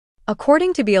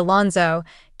According to Alonzo,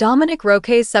 Dominic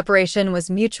Roque's separation was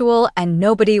mutual and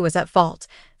nobody was at fault.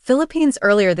 Philippines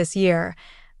earlier this year,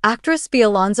 actress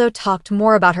Alonzo talked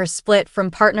more about her split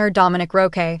from partner Dominic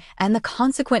Roque and the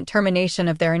consequent termination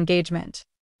of their engagement.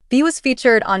 B was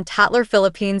featured on Tatler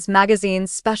Philippines magazine's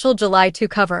special July 2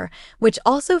 cover, which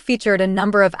also featured a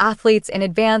number of athletes in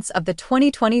advance of the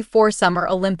 2024 Summer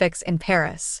Olympics in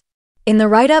Paris. In the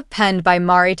write-up penned by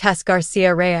Marites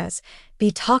Garcia Reyes, B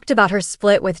talked about her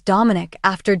split with Dominic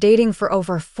after dating for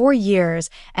over 4 years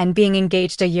and being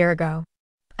engaged a year ago.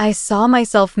 "I saw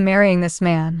myself marrying this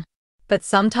man. But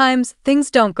sometimes things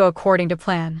don't go according to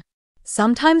plan.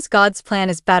 Sometimes God's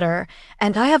plan is better,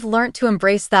 and I have learnt to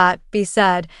embrace that," B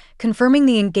said, confirming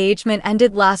the engagement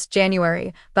ended last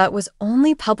January but was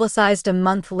only publicized a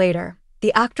month later.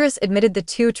 The actress admitted the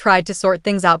two tried to sort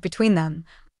things out between them,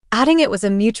 adding it was a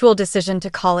mutual decision to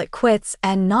call it quits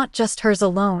and not just hers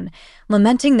alone,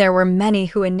 lamenting there were many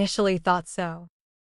who initially thought so.